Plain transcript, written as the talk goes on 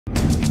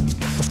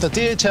With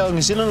the DHL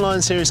New Zealand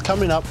Lions Series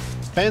coming up,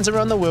 fans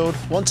around the world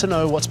want to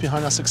know what's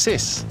behind our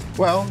success.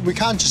 Well, we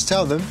can't just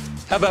tell them.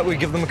 How about we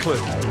give them a clue?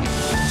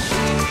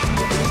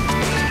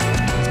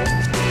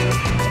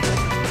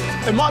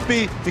 It might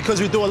be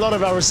because we do a lot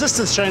of our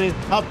resistance training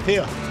up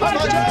here.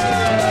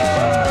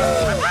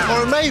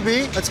 Or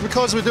maybe it's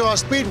because we do our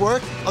speed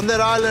work on that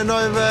island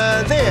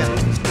over there.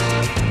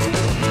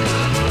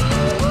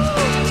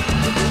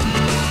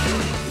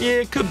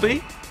 Yeah, it could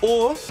be.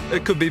 Or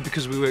it could be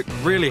because we work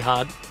really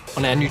hard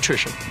on our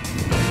nutrition.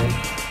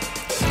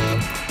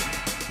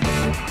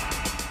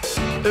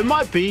 It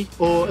might be,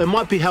 or it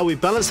might be how we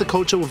balance the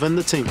culture within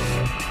the team.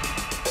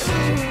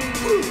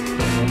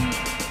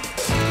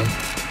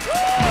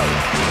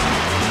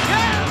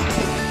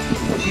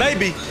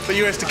 Maybe, but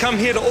you have to come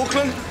here to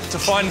Auckland to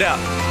find out.